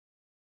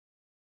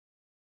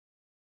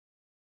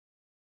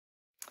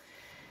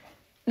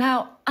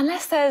Now,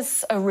 unless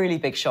there's a really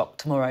big shock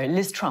tomorrow,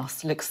 Liz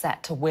Truss looks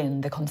set to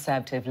win the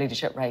Conservative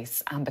leadership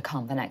race and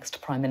become the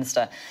next Prime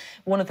Minister.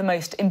 One of the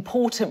most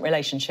important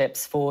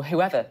relationships for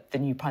whoever the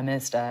new Prime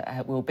Minister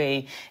will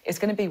be is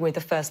going to be with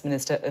the First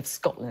Minister of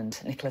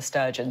Scotland, Nicola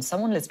Sturgeon,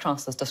 someone Liz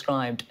Truss has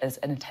described as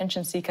an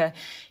attention seeker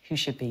who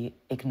should be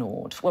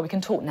ignored. Well, we can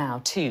talk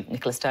now to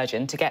Nicola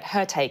Sturgeon to get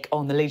her take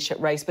on the leadership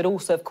race, but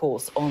also, of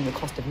course, on the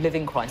cost of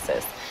living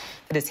crisis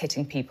that is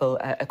hitting people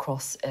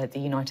across the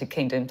United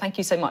Kingdom. Thank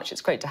you so much.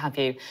 It's great to have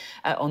you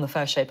on the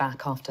first show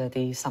back after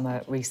the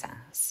summer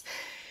recess.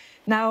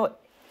 Now,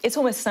 it's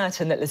almost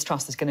certain that Liz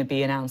Truss is going to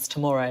be announced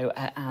tomorrow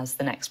as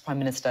the next Prime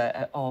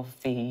Minister of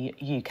the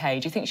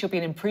UK. Do you think she'll be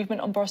an improvement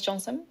on Boris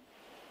Johnson?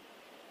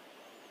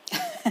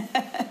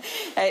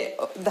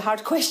 The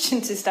hard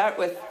question to start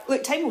with.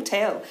 Look, time will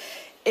tell.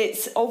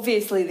 It's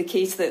obviously the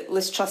case that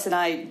Liz Truss and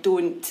I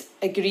don't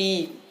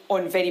agree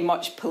on very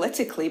much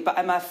politically, but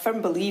I'm a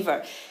firm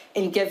believer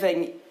in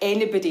giving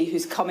anybody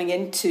who's coming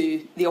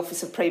into the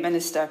office of Prime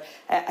Minister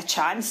a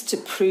chance to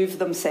prove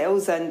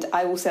themselves, and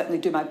I will certainly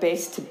do my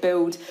best to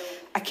build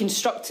a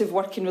constructive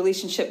working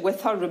relationship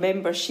with her.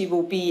 Remember, she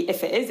will be,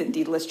 if it is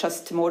indeed Liz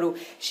Truss tomorrow,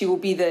 she will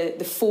be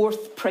the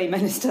fourth Prime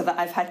Minister that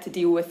I've had to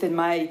deal with in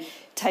my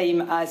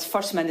time as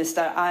First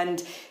Minister,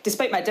 and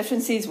despite my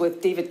differences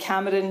with David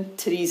Cameron,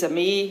 Theresa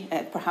May,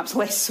 perhaps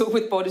less so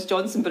with Boris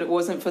Johnson, but it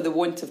wasn't for the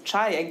want of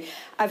trying,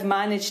 I've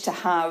managed to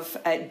have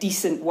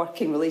decent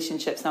working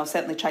relationships, and I'll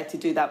certainly try to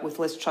do that with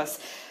Liz Truss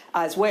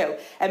as well.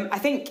 I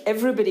think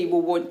everybody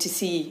will want to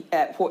see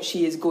what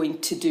she is going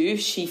to do.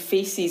 She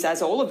faces,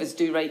 as all of us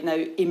do right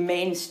now,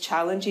 immense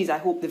challenges. I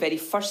hope the very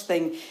first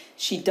thing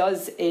she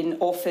does in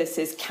office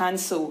is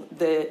cancel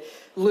the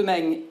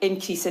looming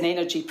increase in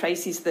energy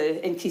prices,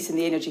 the increase in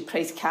the energy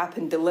price cap,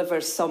 and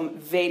deliver some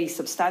very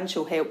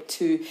substantial help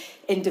to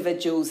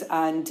individuals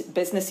and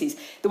businesses.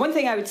 The one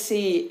thing I would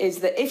say is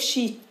that if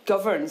she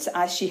governs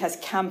as she has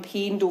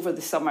campaigned over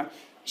the summer,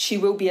 she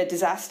will be a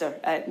disaster,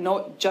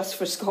 not just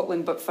for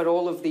Scotland, but for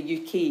all of the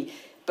UK.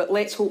 But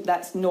let's hope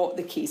that's not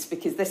the case,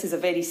 because this is a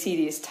very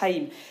serious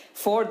time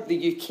for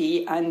the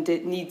UK and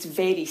it needs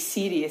very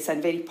serious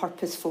and very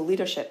purposeful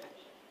leadership.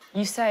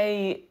 You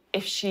say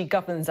if she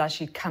governs as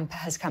she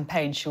has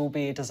campaigned, she will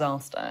be a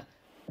disaster.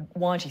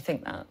 Why do you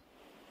think that?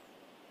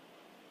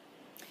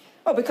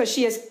 Well, because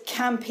she has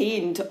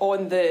campaigned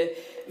on the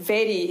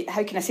very,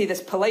 how can I say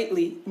this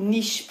politely,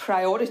 niche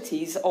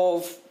priorities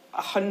of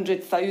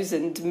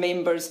 100,000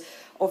 members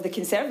of the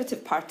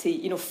Conservative Party,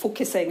 you know,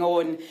 focusing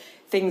on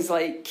things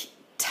like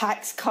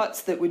tax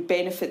cuts that would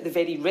benefit the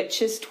very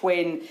richest,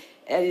 when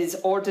it is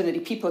ordinary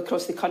people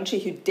across the country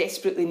who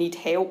desperately need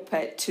help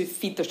to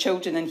feed their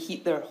children and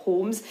heat their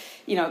homes.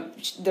 You know,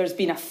 there's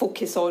been a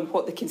focus on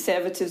what the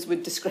Conservatives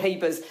would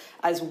describe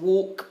as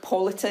woke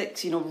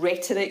politics, you know,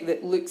 rhetoric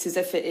that looks as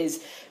if it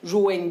is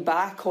rowing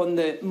back on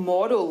the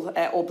moral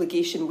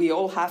obligation we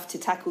all have to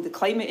tackle the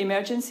climate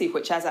emergency,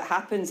 which, as it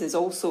happens, is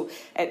also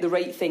the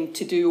right thing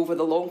to do over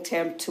the long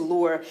term to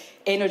lower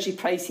energy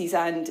prices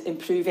and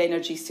improve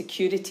energy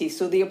security.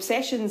 So the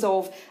obsessions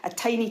of a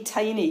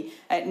tiny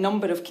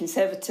number of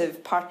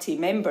Conservative Party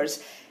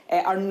members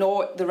are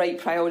not the right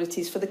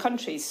priorities for the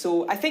country.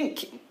 So I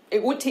think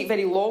it won't take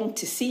very long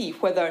to see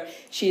whether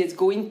she is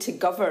going to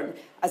govern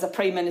as a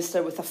Prime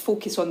Minister with a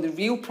focus on the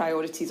real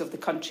priorities of the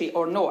country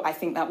or not. I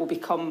think that will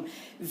become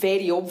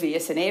very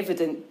obvious and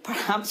evident,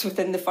 perhaps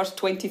within the first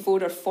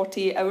 24 or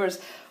 48 hours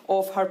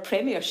of her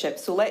premiership.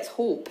 So let's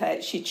hope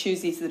she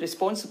chooses the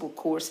responsible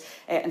course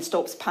and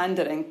stops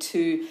pandering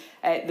to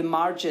the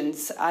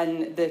margins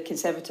and the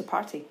Conservative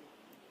Party.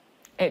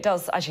 It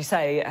does, as you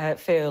say,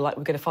 feel like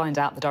we're going to find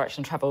out the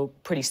direction of travel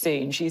pretty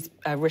soon. She's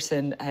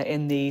written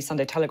in the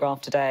Sunday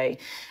Telegraph today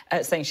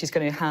saying she's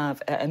going to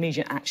have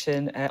immediate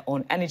action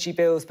on energy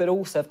bills, but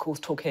also, of course,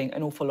 talking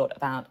an awful lot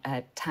about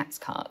tax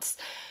cuts.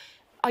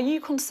 Are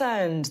you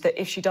concerned that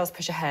if she does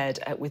push ahead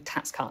with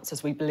tax cuts,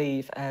 as we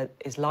believe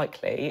is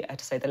likely,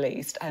 to say the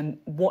least,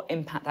 what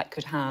impact that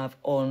could have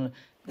on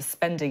the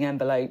spending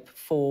envelope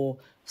for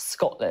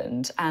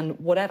Scotland? And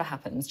whatever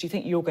happens, do you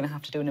think you're going to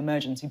have to do an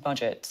emergency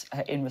budget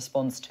in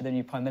response to the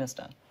new Prime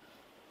Minister?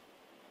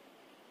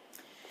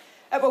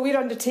 Well, we're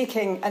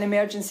undertaking an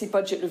emergency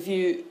budget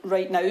review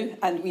right now,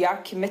 and we are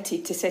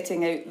committed to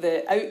setting out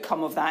the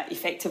outcome of that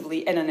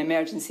effectively in an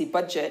emergency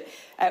budget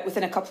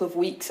within a couple of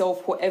weeks of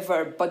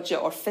whatever budget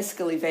or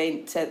fiscal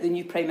event the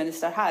new Prime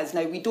Minister has.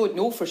 Now, we don't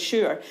know for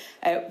sure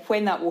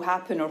when that will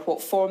happen or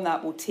what form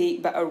that will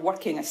take, but our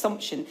working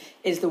assumption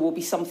is there will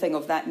be something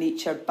of that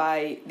nature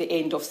by the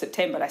end of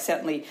September. I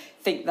certainly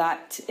think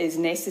that is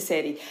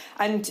necessary.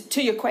 And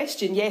to your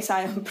question, yes,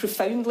 I am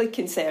profoundly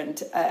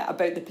concerned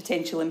about the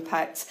potential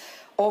impacts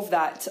of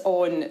that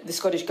on the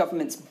Scottish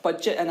Government's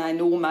budget, and I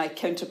know my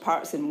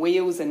counterparts in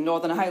Wales and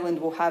Northern Ireland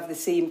will have the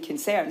same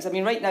concerns. I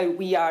mean, right now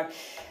we are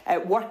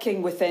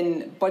working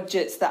within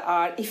budgets that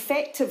are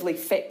effectively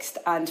fixed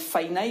and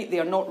finite. They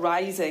are not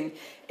rising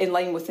in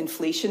line with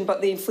inflation,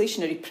 but the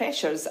inflationary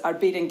pressures are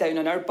bearing down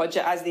on our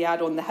budget as they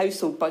are on the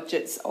household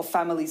budgets of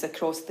families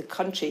across the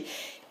country.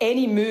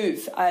 Any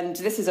move, and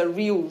this is a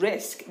real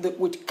risk, that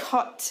would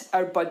cut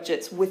our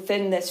budgets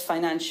within this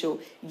financial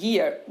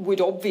year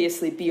would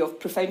obviously be of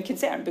profound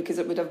concern, because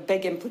it would have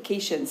big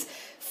implications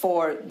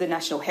for the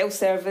National Health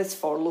Service,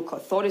 for local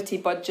authority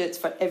budgets,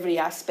 for every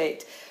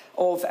aspect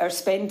of our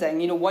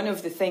spending. You know, one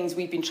of the things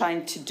we've been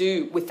trying to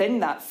do within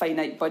that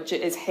finite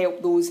budget is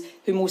help those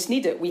who most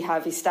need it. We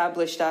have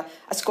established a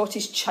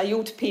Scottish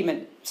child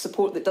payment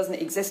support that doesn't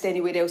exist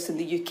anywhere else in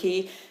the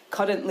UK,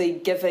 currently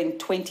giving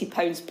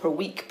 £20 per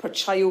week per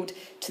child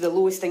to the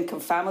lowest income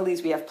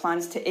families. We have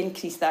plans to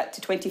increase that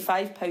to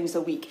 £25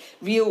 a week.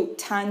 Real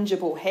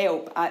tangible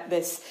help at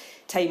this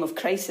time of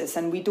crisis,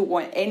 and we don't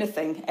want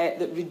anything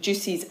that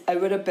reduces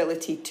our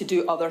ability to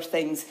do other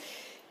things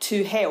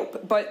to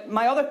help. But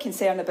my other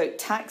concern about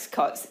tax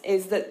cuts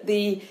is that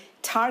they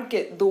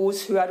target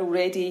those who are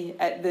already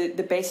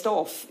the best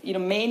off. You know,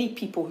 many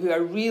people who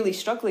are really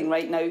struggling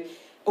right now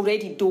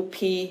already don't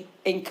pay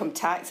income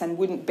tax and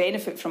wouldn't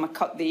benefit from a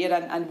cut there,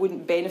 and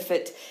wouldn't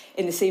benefit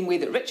in the same way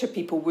that richer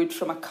people would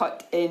from a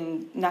cut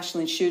in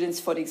national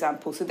insurance, for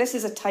example. So this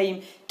is a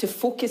time to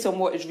focus on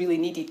what is really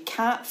needed.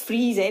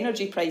 Freeze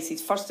energy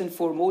prices first and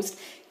foremost.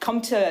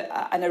 Come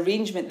to an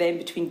arrangement then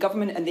between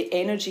government and the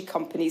energy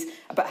companies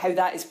about how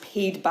that is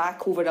paid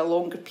back over a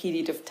longer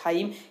period of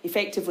time.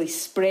 Effectively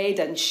spread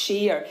and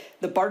share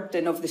the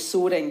burden of the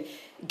soaring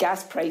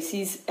gas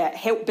prices.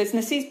 Help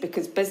businesses,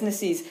 because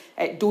businesses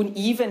don't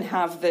even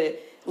have the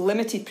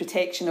limited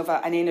protection of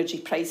an energy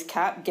price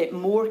cap. Get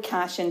more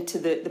cash into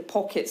the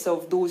pockets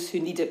of those who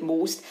need it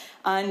most,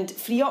 and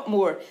free up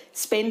more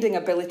spending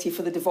ability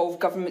for the devolved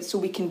government so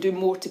we can do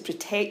more to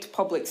protect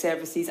public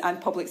services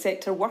and public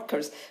sector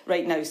workers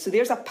right now. So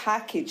there's a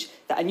package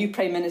that a new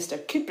Prime Minister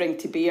could bring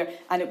to bear,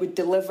 and it would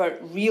deliver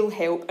real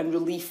help and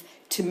relief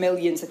to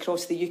millions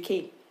across the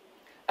UK.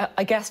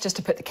 I guess just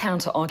to put the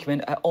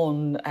counter-argument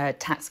on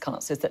tax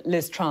cuts is that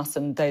Liz Truss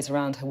and those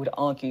around her would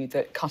argue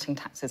that cutting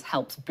taxes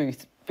helps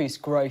boost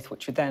growth,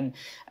 which would then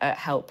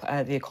help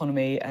the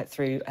economy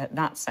through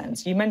that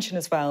sense. You mentioned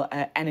as well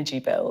energy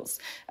bills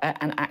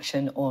and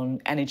action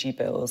on energy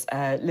bills.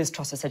 Liz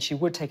Truss has said she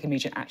would take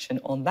immediate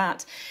action on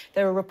that.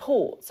 There are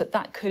reports that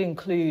that could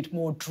include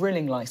more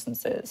drilling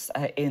licences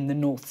in the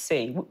North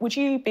Sea. Would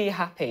you be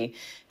happy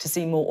to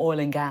see more oil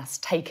and gas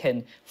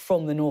taken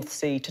from the North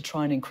Sea to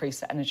try and increase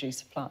the energy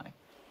supply?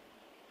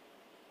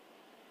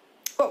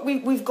 But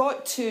we've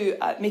got to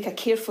make a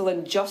careful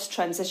and just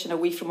transition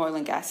away from oil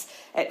and gas.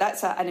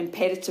 That's an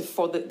imperative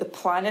for the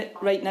planet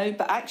right now,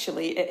 but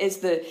actually it is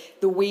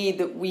the way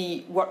that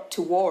we work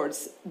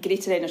towards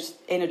greater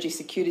energy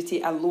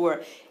security and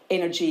lower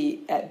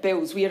energy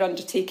bills. We are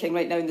undertaking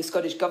right now in the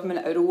Scottish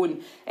Government our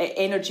own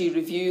energy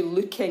review,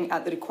 looking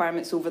at the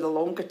requirements over the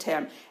longer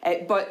term.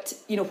 But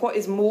you know, what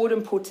is more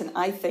important,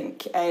 I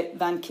think,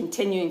 than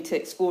continuing to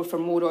explore for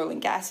more oil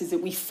and gas is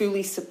that we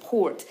fully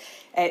support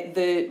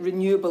the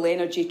renewable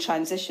energy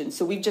transition.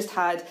 So we've just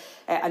had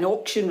an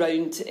auction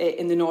round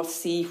in the North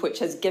Sea, which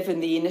has given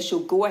the initial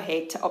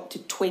go-ahead to up to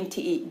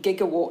 28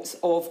 gigawatts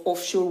of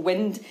offshore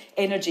wind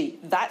energy.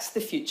 That's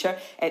the future.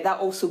 That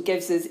also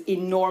gives us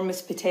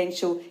enormous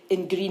potential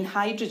in green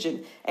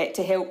hydrogen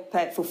to help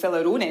fulfil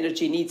our own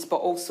energy needs, but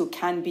also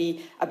can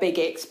be a big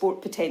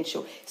export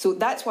potential. So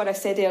that's what I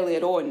said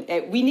earlier on.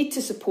 We need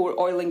to support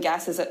oil and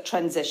gas as it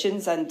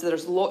transitions, and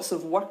there's lots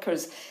of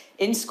workers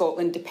in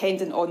Scotland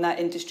dependent on that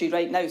industry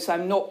right now. So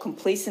I'm not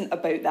complacent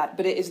about that,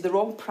 but it is the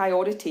wrong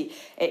priority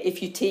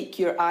if you take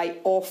your eye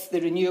off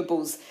the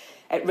renewables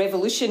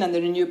revolution and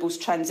the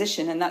renewables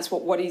transition, and that's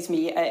what worries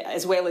me,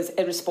 as well as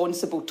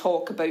irresponsible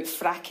talk about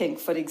fracking,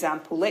 for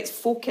example. Let's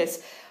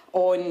focus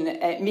on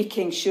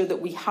making sure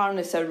that we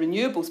harness our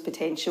renewables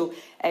potential,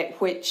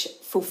 which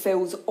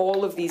fulfils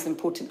all of these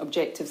important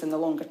objectives in the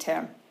longer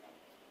term.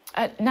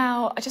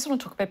 Now, I just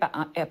want to talk a bit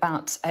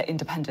about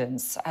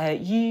independence.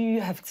 You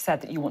have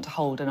said that you want to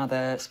hold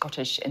another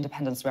Scottish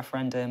independence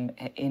referendum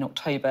in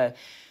October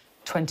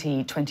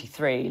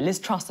 2023. Liz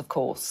Truss, of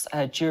course,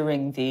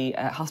 during the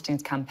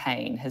Hustings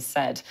campaign has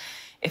said,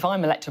 if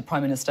I'm elected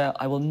Prime Minister,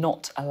 I will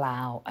not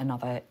allow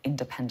another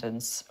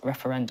independence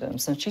referendum.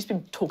 So she's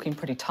been talking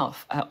pretty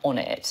tough on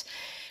it.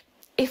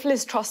 If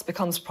Liz Truss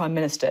becomes Prime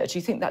Minister, do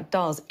you think that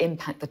does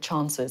impact the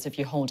chances of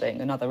you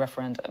holding another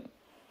referendum?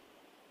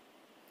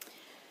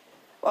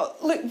 Well,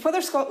 look,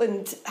 whether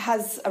Scotland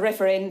has a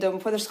referendum,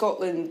 whether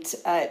Scotland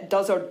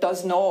does or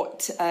does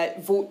not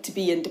vote to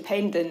be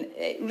independent,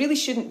 it really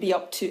shouldn't be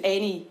up to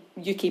any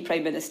UK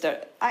Prime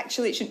Minister.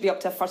 Actually, it shouldn't be up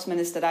to a First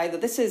Minister either.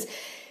 This is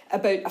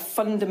about a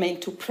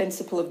fundamental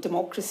principle of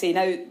democracy.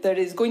 Now, there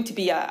is going to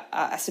be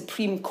a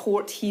Supreme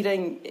Court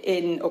hearing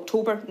in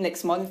October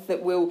next month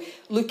that will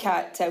look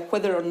at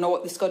whether or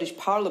not the Scottish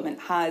Parliament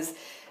has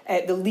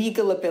the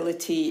legal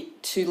ability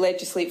to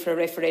legislate for a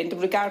referendum,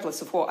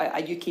 regardless of what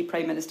a UK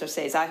Prime Minister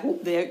says. I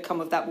hope the outcome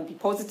of that will be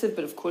positive,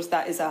 but of course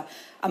that is a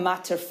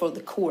matter for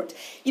the court.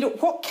 You know,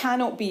 what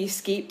cannot be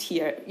escaped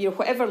here, you know,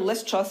 whatever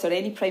Liz Truss or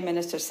any Prime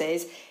Minister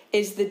says,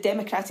 is the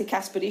democratic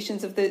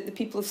aspirations of the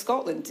people of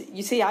Scotland.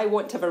 You say I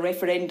want to have a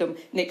referendum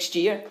next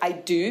year. I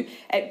do.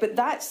 But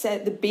that's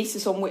the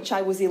basis on which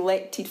I was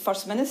elected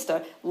First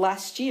Minister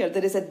last year.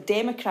 There is a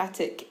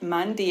democratic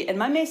mandate. And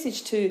my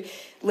message to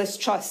Liz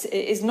Truss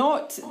is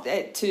not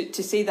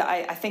to say that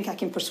I think I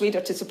can persuade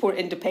her to support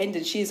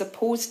independence. She is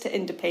opposed to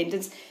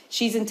independence.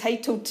 She's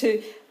entitled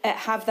to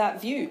have that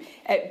view.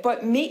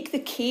 But make the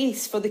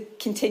case for the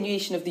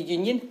continuation of the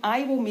Union.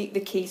 I will make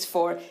the case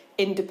for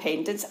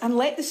independence and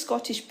let the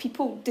Scottish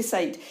people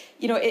decide.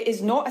 You know, it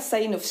is not a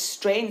sign of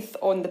strength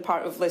on the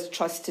part of Liz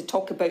Truss to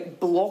talk about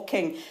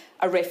blocking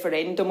a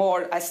referendum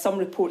or, as some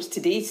reports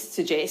today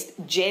suggest,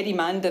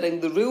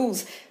 gerrymandering the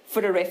rules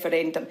for a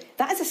referendum.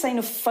 That is a sign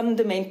of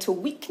fundamental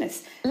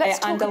weakness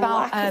and a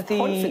lack of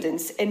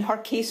confidence in her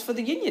case for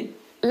the Union.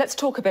 Let's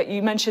talk about,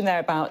 you mentioned there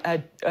about,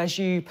 as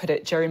you put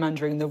it,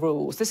 gerrymandering the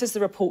rules. This is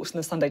the reports in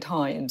the Sunday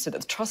Times that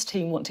the Truss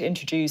team want to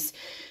introduce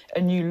a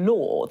new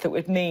law that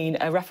would mean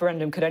a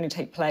referendum could only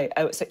take place.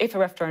 So if a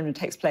referendum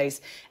takes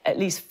place, at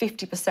least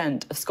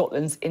 50% of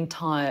Scotland's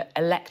entire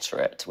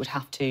electorate would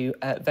have to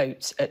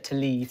vote to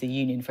leave the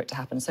Union for it to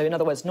happen. So in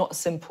other words, not a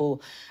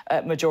simple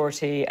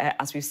majority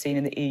as we've seen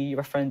in the EU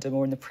referendum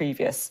or in the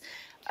previous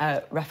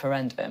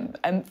referendum.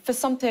 For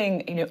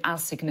something, you know,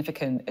 as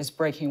significant as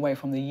breaking away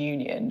from the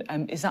Union,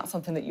 is that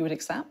something that you would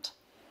accept?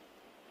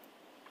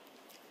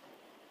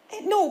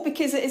 No,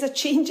 because it is a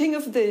changing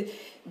of the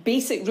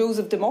basic rules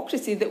of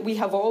democracy that we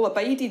have all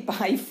abided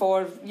by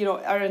for, you know,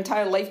 our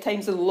entire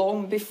lifetimes and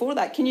long before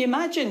that. Can you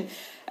imagine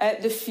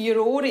the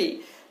furore,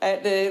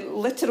 the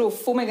literal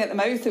foaming at the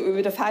mouth that we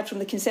would have had from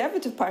the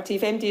Conservative Party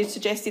if MD had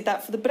suggested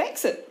that for the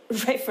Brexit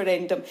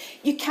referendum?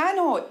 You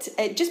cannot,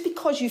 just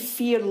because you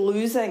fear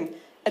losing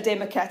a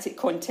democratic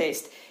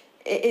contest,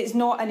 it's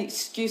not an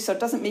excuse or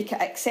doesn't make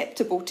it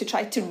acceptable to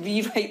try to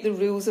rewrite the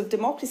rules of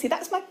democracy.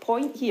 That's my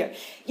point here.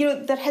 You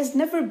know, there has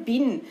never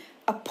been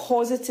a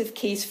positive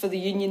case for the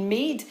Union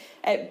made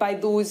by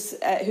those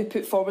who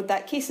put forward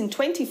that case. In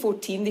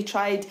 2014, they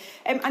tried,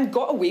 and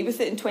got away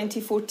with it in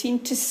 2014,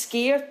 to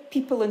scare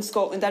people in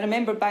Scotland. I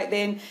remember back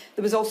then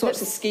there was all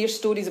sorts of scare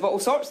stories about all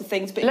sorts of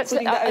things, but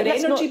including that our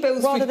energy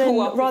bills would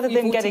go up. Rather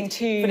than getting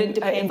too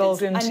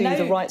involved into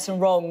the rights and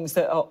wrongs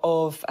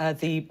of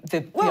the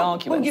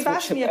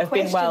arguments, which have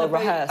been well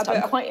rehearsed,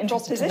 I'm quite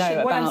interested to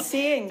know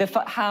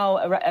about how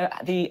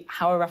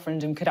a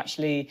referendum could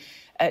actually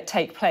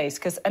take place,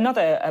 because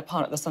another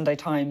part of the Sunday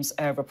Times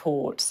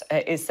report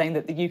is saying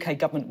that the UK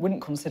government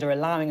wouldn't consider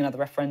allowing another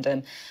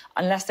referendum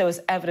unless there was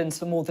evidence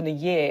for more than a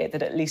year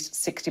that at least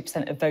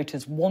 60% of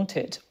voters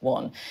wanted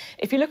one.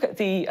 If you look at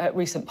the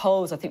recent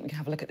polls, I think we can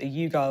have a look at the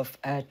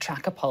YouGov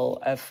tracker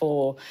poll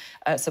for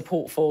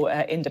support for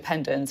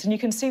independence, and you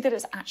can see that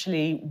it's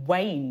actually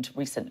waned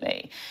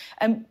recently.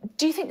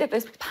 Do you think that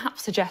this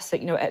perhaps suggests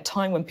that, you know, at a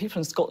time when people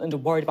in Scotland are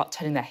worried about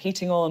turning their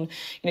heating on,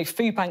 you know,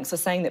 food banks are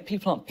saying that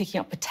people aren't picking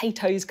up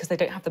potatoes because they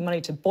don't have the money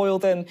to boil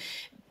them,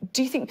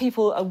 do you think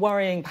people are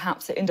worrying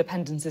perhaps that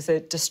independence is a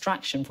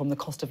distraction from the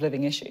cost of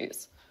living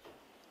issues?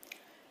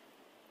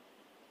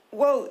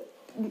 Well,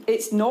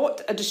 it's not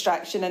a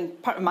distraction,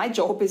 and part of my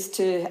job is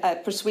to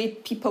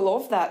persuade people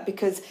of that,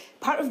 because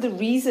part of the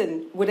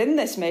reason we're in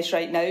this mess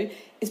right now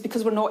is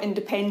because we're not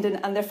independent,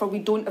 and therefore we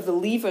don't have the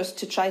levers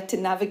to try to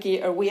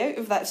navigate our way out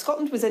of that. If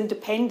Scotland was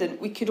independent,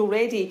 we could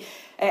already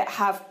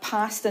have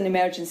passed an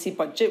emergency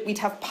budget. We'd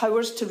have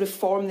powers to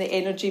reform the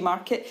energy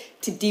market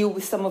to deal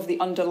with some of the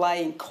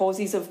underlying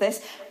causes of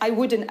this. I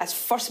wouldn't, as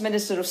First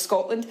Minister of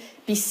Scotland,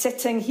 be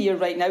sitting here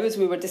right now, as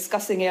we were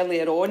discussing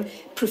earlier on,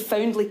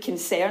 profoundly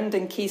concerned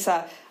in case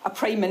a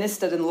Prime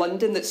Minister in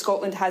London that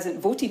Scotland hasn't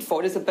voted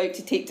for is about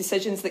to take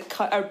decisions that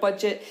cut our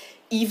budget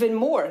even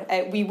more.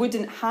 We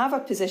wouldn't have a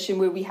position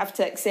where we have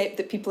to accept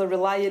that people are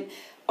reliant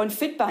on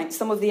food banks.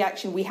 Some of the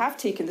action we have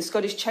taken, the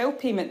Scottish Child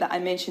Payment that I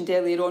mentioned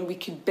earlier on, we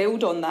could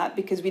build on that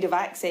because we'd have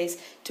access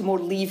to more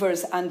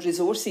levers and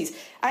resources.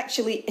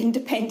 Actually,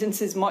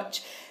 independence is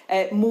much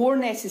more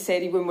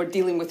necessary when we're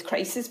dealing with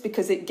crisis,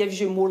 because it gives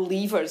you more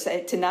levers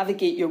to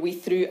navigate your way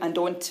through and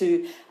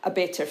onto a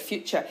better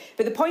future.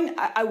 But the point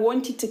I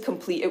wanted to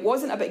complete, it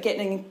wasn't about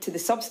getting into the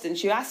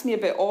substance. You asked me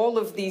about all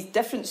of these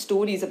different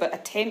stories about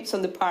attempts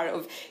on the part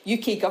of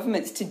UK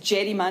governments to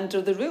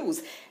gerrymander the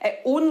rules.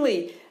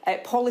 Only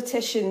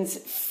politicians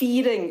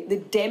fearing the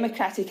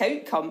democratic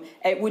outcome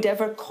would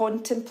ever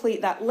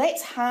contemplate that.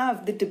 Let's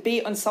have the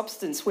debate on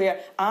substance, where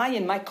I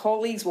and my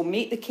colleagues will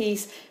make the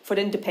case for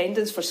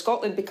independence, for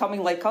Scotland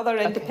becoming like other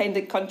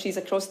independent countries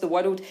across the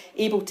world,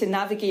 able to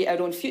navigate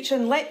our own future,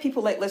 and let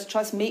people like Liz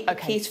Truss make the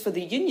case for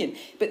the Union.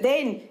 But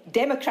then,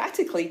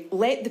 democratically,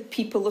 let the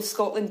people of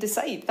Scotland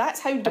decide.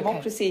 That's how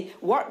democracy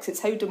works. It's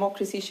how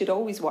democracy should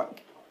always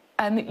work.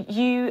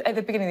 You, at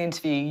the beginning of the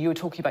interview, you were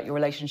talking about your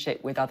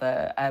relationship with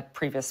other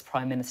previous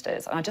Prime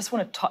Ministers. And I just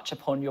want to touch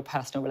upon your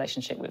personal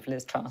relationship with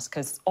Liz Truss,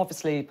 because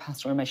obviously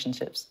personal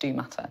relationships do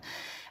matter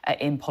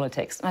in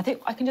politics. And I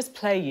think I can just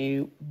play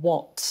you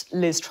what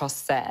Liz Truss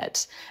said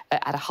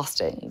at a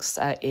hustings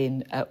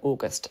in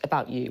August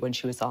about you when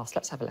she was asked.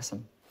 Let's have a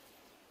listen.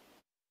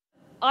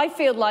 I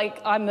feel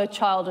like I'm a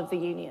child of the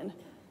Union.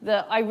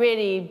 that I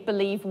really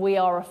believe we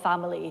are a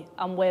family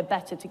and we're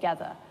better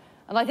together.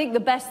 And I think the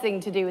best thing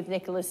to do with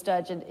Nicola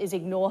Sturgeon is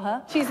ignore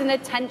her. She's an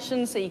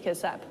attention seeker,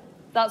 Seb.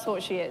 That's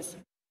what she is.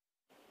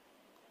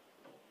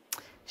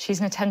 She's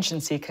an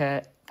attention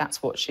seeker,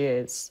 that's what she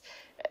is.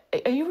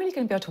 Are you really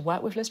going to be able to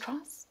work with Liz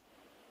Truss?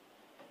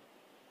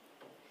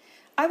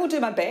 I will do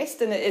my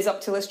best, and it is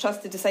up to Liz Truss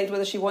to decide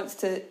whether she wants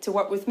to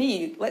work with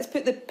me. Let's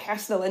put the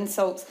personal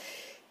insults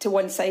to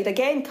one side.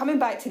 Again, coming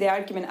back to the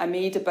argument I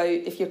made about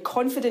if you're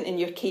confident in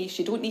your case,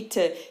 you don't need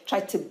to try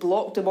to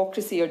block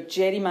democracy or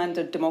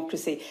gerrymander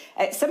democracy.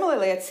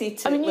 Similarly, I'd say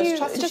to Liz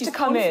Truss, just to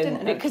come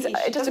in, because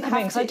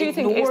I do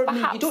think it's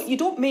perhaps you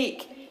don't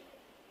make.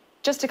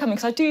 Just to come in,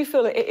 because I do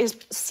feel it is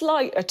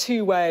a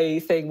two-way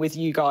thing with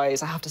you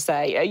guys, I have to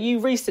say. You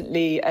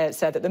recently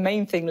said that the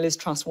main thing Liz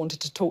Truss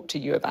wanted to talk to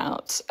you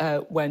about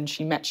when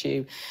she met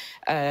you,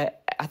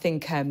 I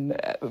think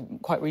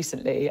quite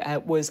recently,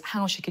 was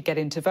how she could get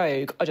into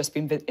Vogue. I've just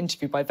been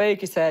interviewed by Vogue,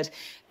 who said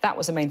that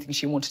was the main thing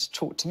she wanted to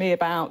talk to me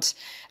about.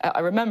 I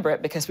remember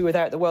it because we were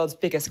there at the world's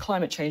biggest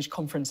climate change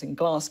conference in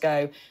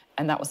Glasgow,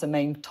 and that was the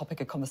main topic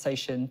of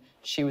conversation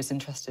she was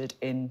interested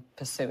in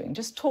pursuing.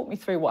 Just talk me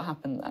through what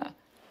happened there.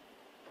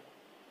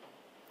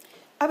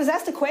 I was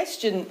asked a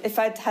question if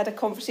I'd had a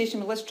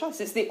conversation with Liz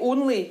Truss. It's the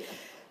only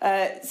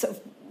sort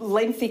of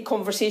lengthy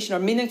conversation or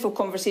meaningful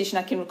conversation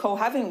I can recall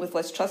having with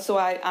Liz Truss, so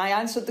I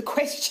answered the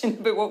question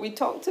about what we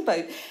talked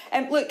about.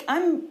 Look,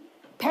 I'm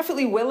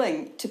perfectly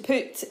willing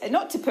to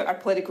not to put our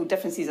political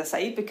differences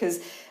aside, because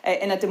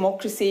in a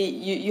democracy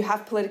you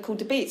have political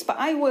debates, but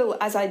I will,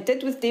 as I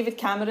did with David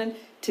Cameron,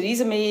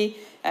 Theresa May,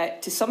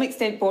 to some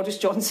extent Boris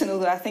Johnson,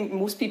 although I think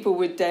most people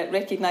would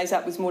recognise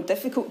that was more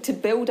difficult, to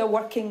build a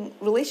working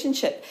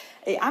relationship.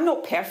 I'm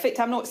not perfect.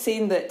 I'm not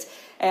saying that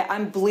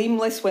I'm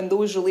blameless when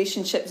those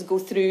relationships go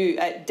through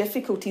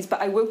difficulties,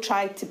 but I will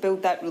try to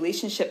build that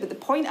relationship. But the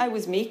point I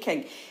was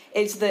making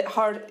is that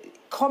her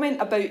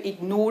comment about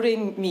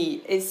ignoring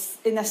me is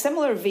in a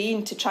similar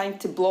vein to trying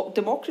to block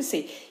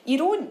democracy. You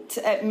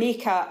don't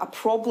make a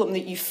problem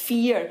that you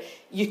fear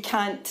you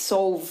can't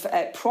solve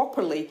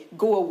properly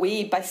go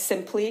away by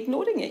simply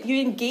ignoring it.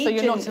 You engage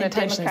in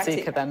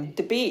democratic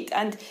debate.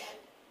 And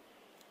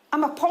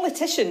I'm a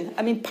politician.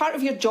 I mean, part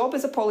of your job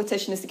as a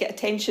politician is to get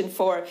attention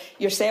for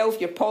yourself,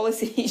 your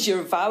policies,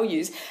 your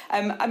values.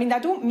 I mean, I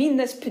don't mean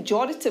this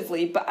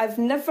pejoratively, but I've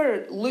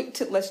never looked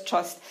at Liz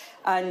Truss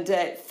and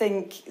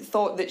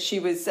thought that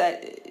she was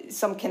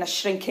some kind of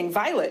shrinking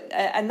violet.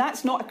 And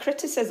that's not a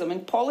criticism.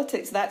 In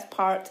politics, that's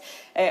part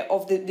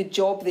of the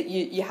job that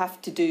you have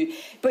to do.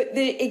 But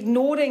the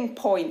ignoring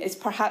point is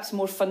perhaps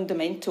more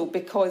fundamental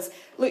because,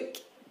 look,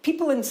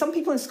 some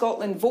people in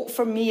Scotland vote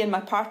for me and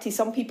my party.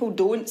 Some people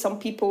don't. Some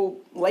people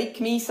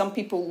like me. Some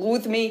people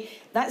loathe me.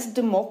 That's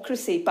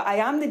democracy. But I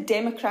am the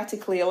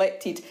democratically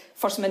elected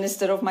First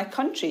Minister of my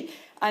country.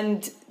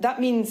 And that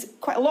means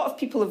quite a lot of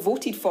people have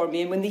voted for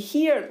me. And when they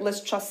hear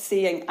Liz Truss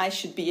saying I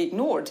should be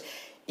ignored,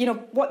 you know,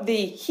 what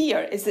they hear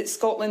is that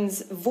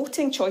Scotland's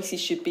voting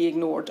choices should be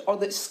ignored or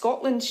that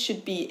Scotland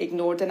should be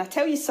ignored. And I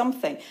tell you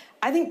something,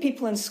 I think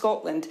people in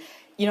Scotland,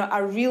 you know,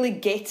 are really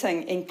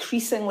getting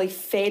increasingly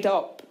fed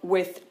up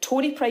with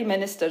Tory Prime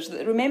Ministers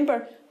that,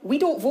 remember, we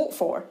don't vote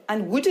for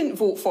and wouldn't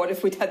vote for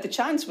if we'd had the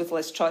chance with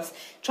Liz Truss,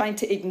 trying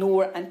to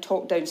ignore and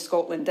talk down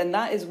Scotland. And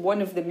that is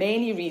one of the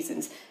many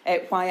reasons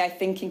why I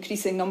think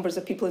increasing numbers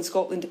of people in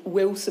Scotland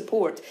will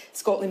support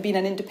Scotland being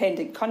an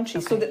independent country,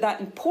 so that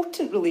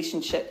important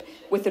relationship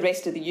with the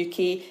rest of the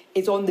UK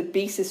is on the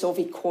basis of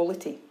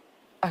equality.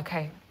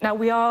 OK. Now,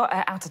 we are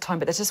out of time,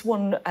 but there's just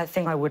one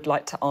thing I would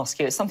like to ask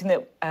you. It's something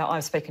that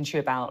I've spoken to you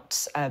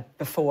about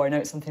before. I know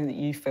it's something that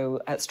you feel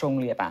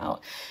strongly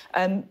about.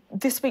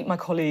 This week, my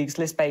colleagues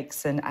Liz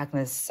Bakes and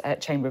Agnes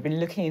Chamber have been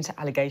looking into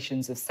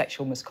allegations of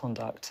sexual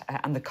misconduct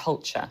and the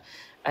culture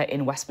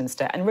in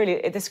Westminster. And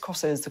really, this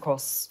crosses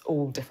across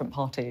all different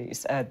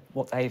parties,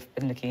 what they've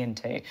been looking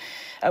into.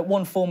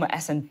 One former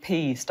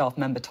SNP staff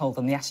member told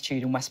them the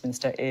attitude in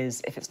Westminster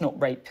is, if it's not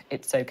rape,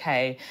 it's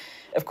OK.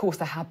 Of course,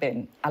 there have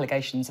been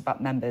allegations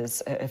about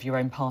members of your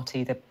own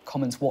party. The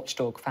Commons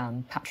watchdog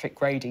found Patrick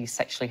Grady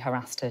sexually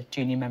harassed a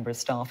junior member of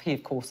staff. He,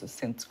 of course, has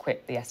since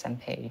quit the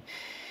SNP.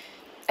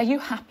 Are you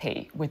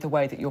happy with the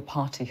way that your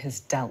party has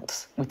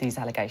dealt with these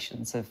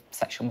allegations of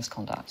sexual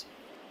misconduct?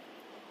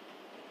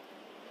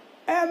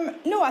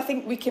 No, I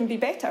think we can be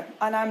better,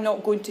 and I'm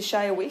not going to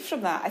shy away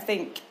from that. I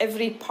think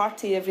every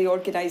party, every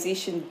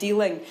organisation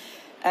dealing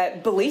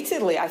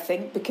belatedly, I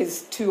think,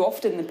 because too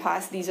often in the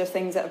past these are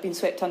things that have been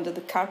swept under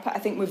the carpet. I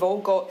think we've all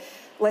got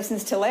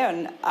lessons to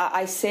learn.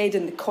 I said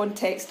in the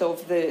context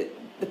of the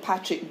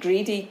Patrick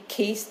Grady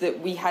case that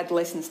we had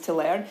lessons to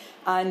learn,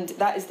 and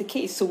that is the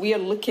case. So we are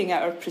looking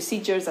at our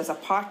procedures as a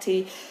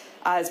party,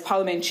 as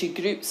parliamentary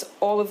groups,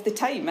 all of the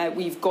time.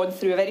 We've gone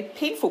through a very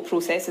painful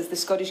process as the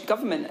Scottish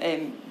Government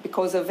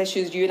because of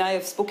issues you and I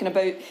have spoken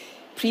about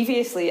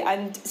previously,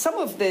 and some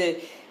of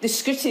the the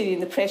scrutiny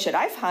and the pressure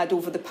I've had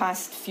over the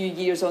past few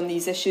years on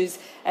these issues,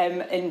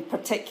 in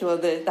particular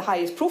the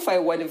highest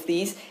profile one of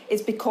these,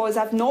 is because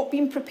I've not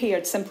been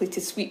prepared simply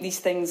to sweep these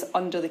things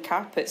under the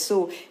carpet.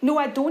 So, no,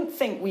 I don't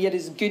think we are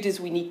as good as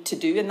we need to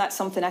do, and that's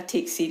something I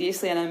take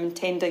seriously, and I'm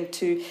intending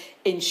to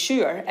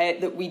ensure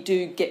that we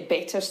do get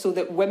better so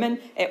that women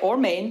or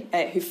men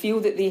who feel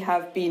that they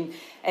have been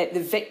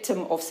the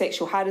victim of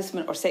sexual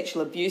harassment or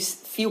sexual abuse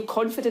feel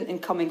confident in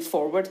coming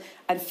forward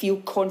and feel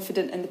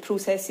confident in the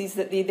processes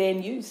that they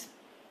then use.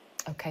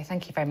 OK,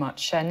 thank you very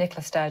much.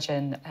 Nicola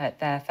Sturgeon,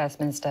 the First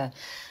Minister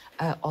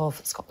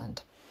of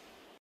Scotland.